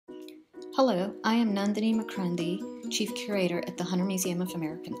Hello, I am Nandini Makrandi, Chief Curator at the Hunter Museum of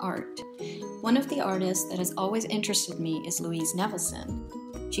American Art. One of the artists that has always interested me is Louise Nevelson.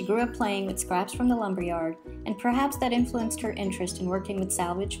 She grew up playing with scraps from the lumberyard, and perhaps that influenced her interest in working with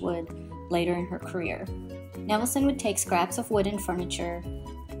salvaged wood later in her career. Nevelson would take scraps of wood and furniture,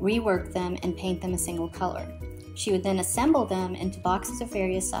 rework them, and paint them a single color. She would then assemble them into boxes of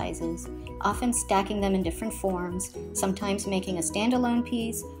various sizes, often stacking them in different forms, sometimes making a standalone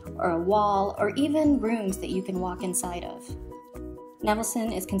piece, or a wall, or even rooms that you can walk inside of.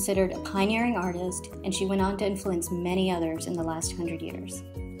 Nevelson is considered a pioneering artist, and she went on to influence many others in the last 100 years.